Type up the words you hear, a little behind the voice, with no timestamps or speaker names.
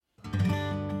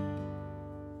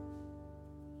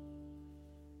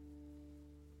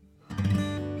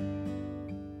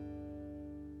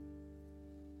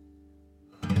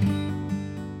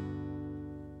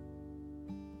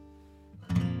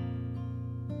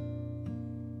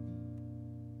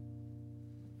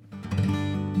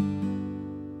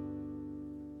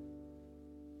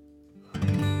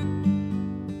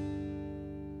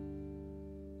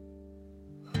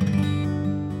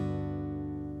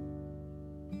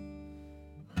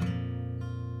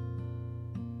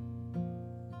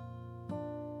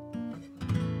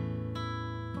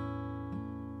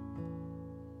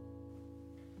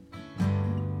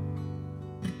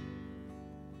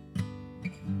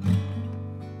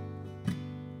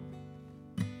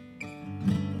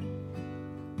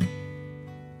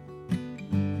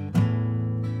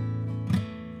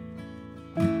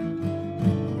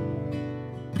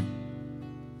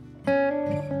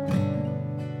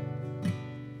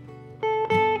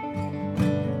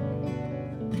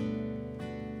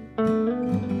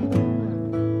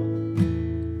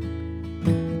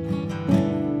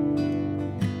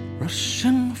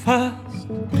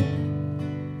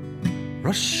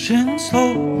marching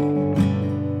slow,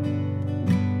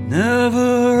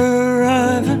 never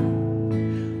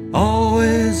arriving,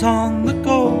 always on the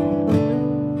go,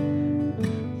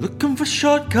 looking for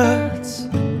shortcuts,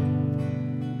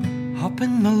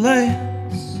 hopping the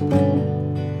lanes,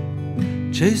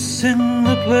 chasing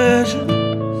the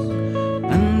pleasures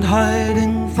and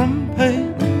hiding from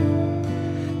pain,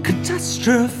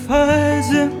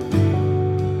 catastrophizing,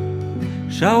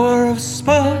 shower of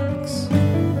sparks.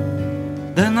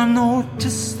 Then I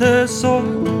noticed their source,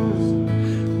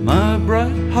 my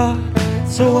bright heart.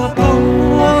 So I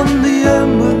blow on the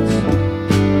embers,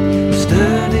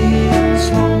 steady and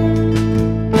slow.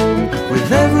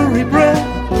 With every breath,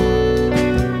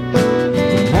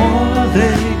 the more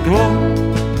they glow.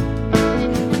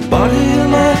 Body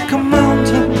like a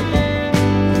mountain,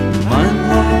 mind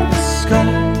like the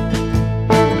sky,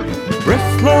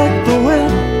 breath like the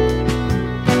wind,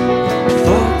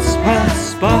 thoughts pass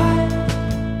by.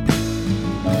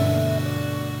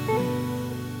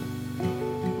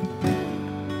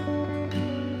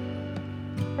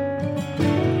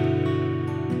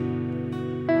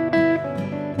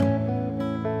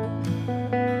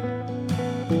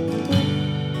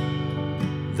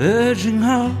 Verging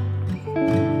out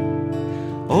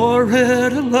or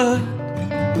red alert,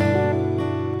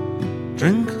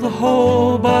 drink the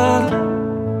whole bottle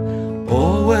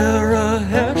or wear a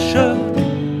hair shirt,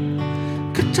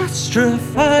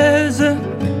 catastrophizing,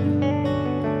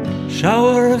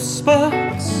 shower of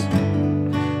sparks.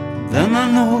 Then I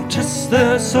notice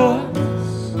their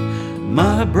source,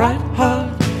 my bright heart.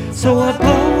 So I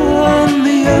blow on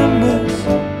the embers,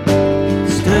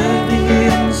 steady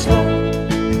and slow.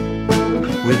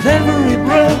 With every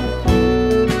breath,